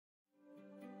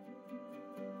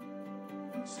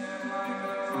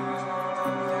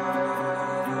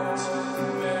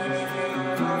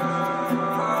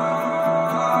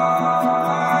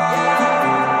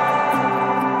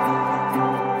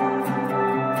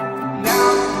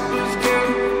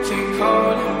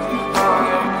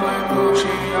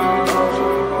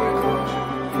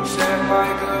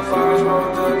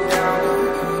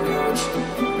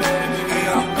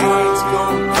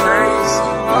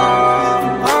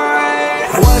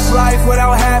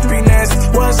Without happiness,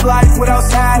 what's life without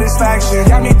satisfaction?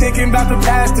 Got me thinking about the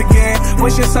past again,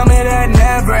 wishing something that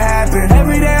never happened.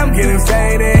 Every day I'm getting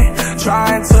faded,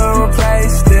 trying to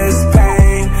replace this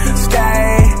pain.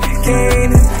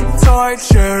 Staying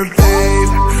torture, babe.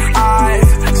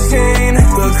 I've seen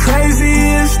the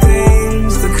craziest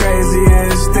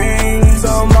things.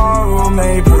 Tomorrow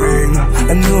may bring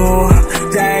a new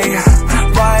day,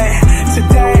 but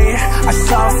today I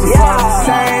suffer from the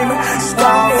same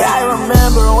stuff. I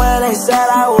remember when they said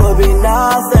I would be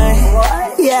nothing.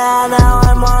 Yeah, now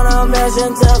I'm on a mission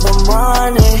to the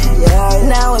money.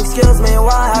 Now excuse me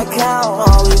while I count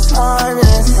all these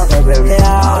hundreds. Yeah,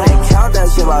 I don't count that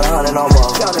shit by the hundred no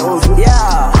more.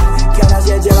 Yeah, count that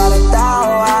shit just by the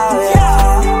thousand.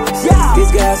 Yeah,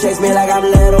 these girls chase me like I'm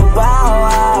Little Bow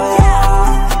Wow.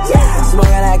 Yeah,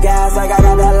 smoking that gas like I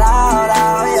got that loud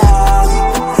out.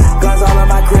 Yeah, guns all in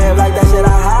my crib like that shit I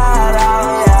hide out.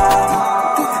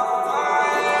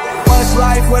 What's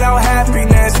life without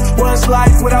happiness? What's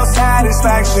life without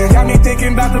satisfaction? Got me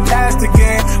thinking about the past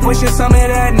again, wishing something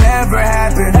that never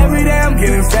happened. Every day I'm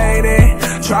getting faded,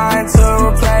 trying to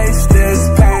replace this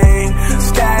pain.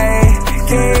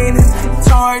 Staying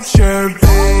torture,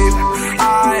 babe.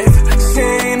 I've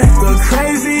seen the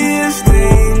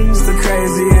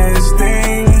craziest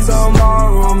things.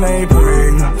 Tomorrow may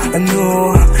bring a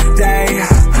new day,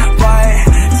 but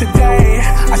today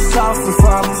I suffer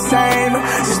from the same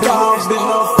stuff.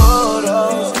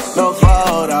 No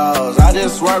photos, I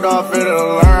just swerved off in a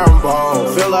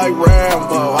Lambo. Feel like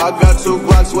Rambo, I got 2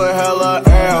 blocks with hella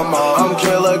ammo. I'm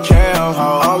Killer Cam,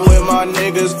 ho. I'm with my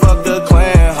niggas, fuck the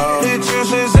clan, ho.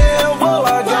 Bitches is ammo,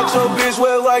 I got your bitch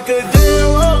wet like a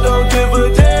damn ho. Don't give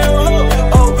a damn ho.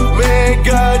 Oh man,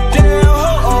 goddamn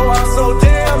ho. Oh, I'm so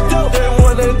damn dope. They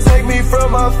wanna take me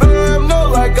from my fam, no,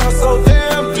 like I'm so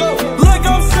damn dope. Like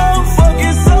I'm some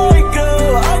fucking psycho.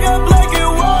 I got black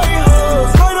and white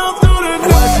hoes right up through the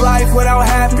night. What's life without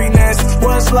happiness?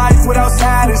 What's life without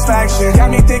satisfaction? Got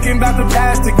me thinking about the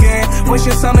past again,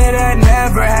 wishing something that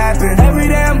never happened. Every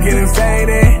day I'm getting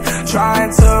faded,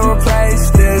 trying to replace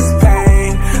this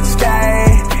pain.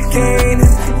 Staying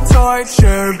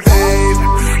torture, babe.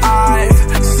 I've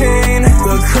seen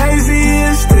the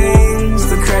craziest things.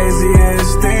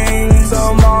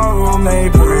 Tomorrow may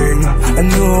bring a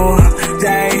new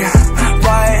day,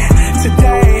 but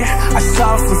today I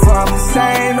suffer from the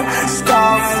same stuff.